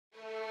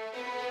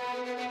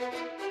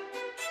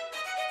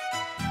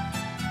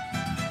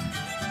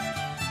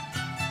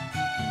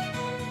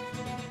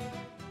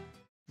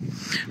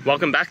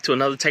Welcome back to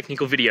another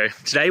technical video.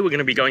 Today we're going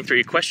to be going through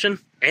your question,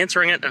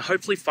 answering it, and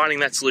hopefully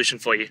finding that solution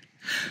for you.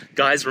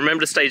 Guys,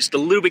 remember to stay just a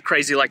little bit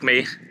crazy like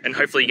me, and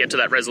hopefully you get to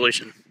that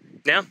resolution.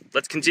 Now,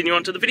 let's continue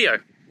on to the video.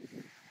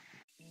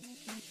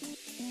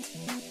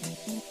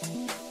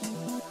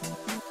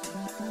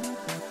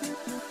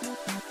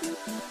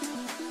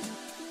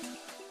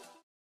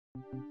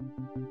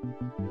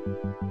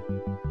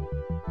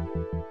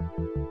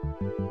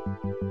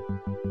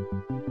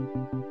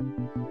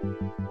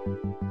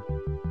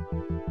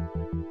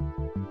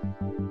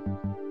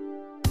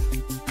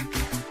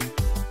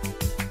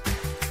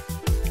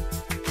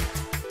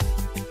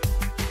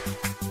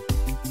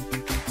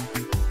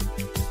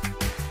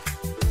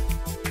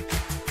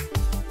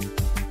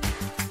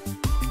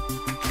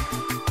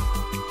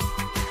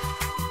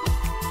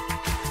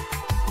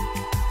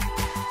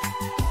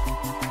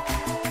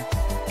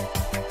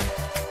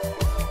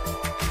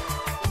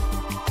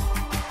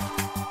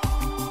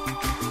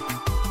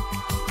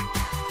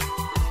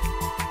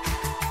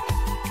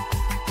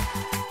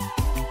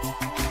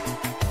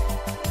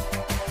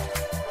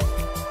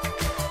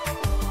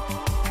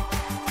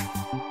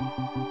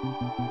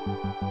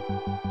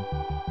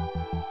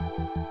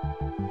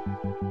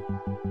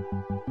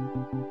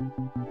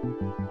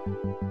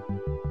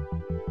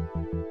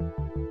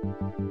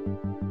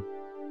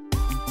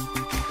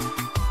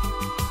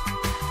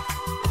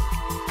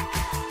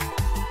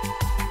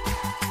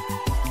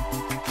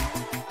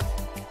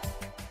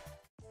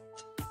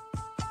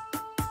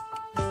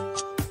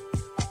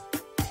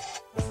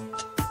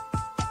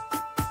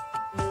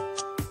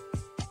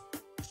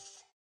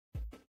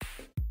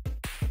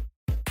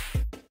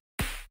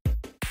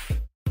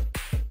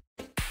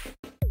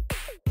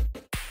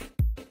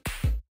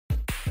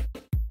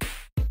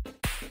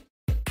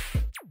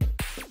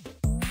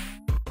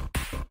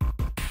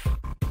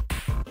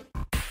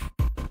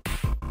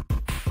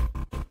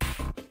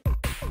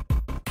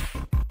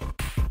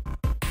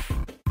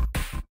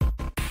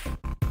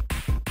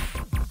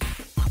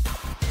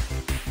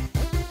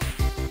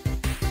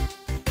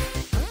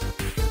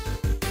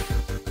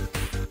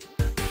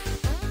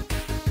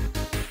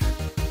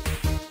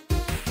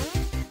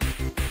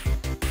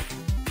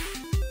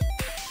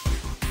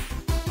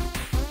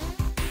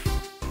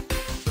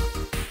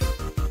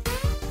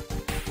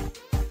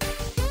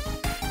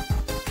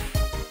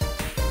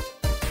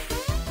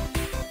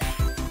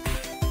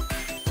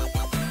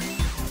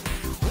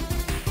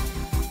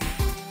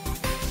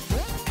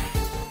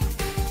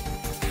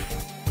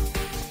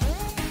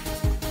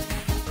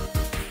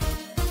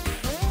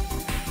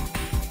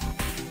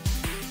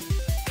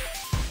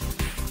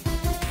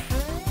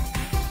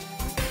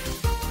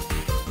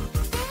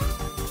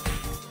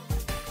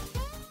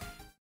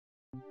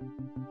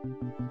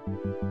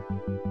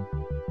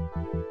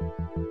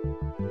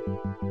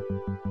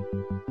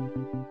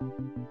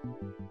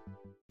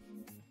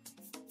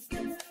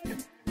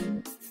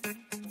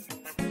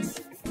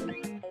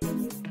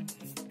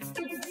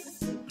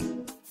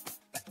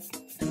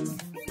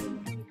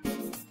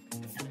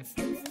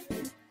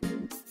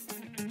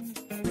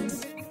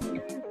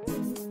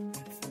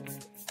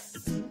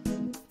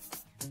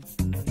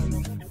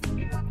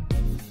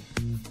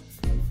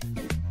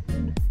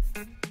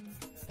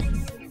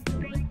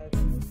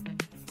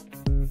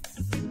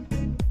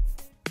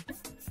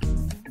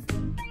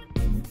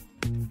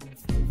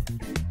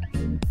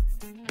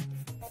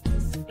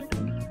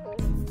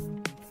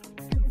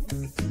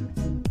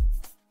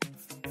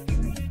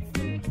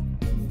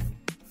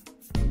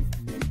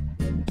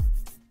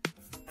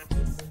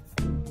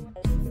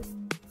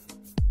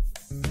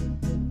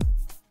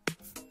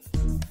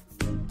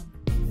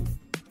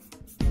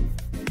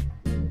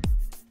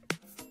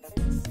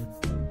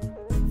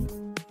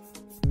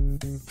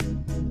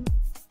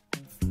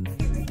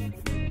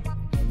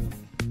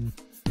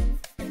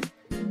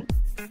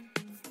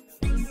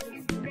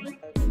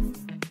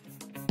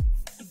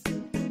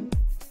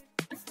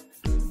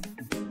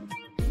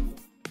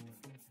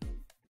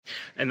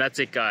 And that's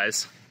it,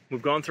 guys.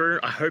 We've gone through.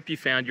 I hope you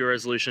found your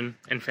resolution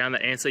and found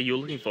the answer you're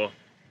looking for.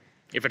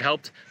 If it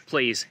helped,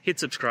 please hit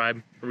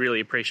subscribe. I really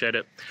appreciate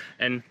it.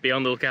 And be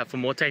on the lookout for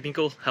more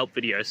technical help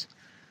videos.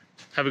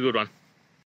 Have a good one.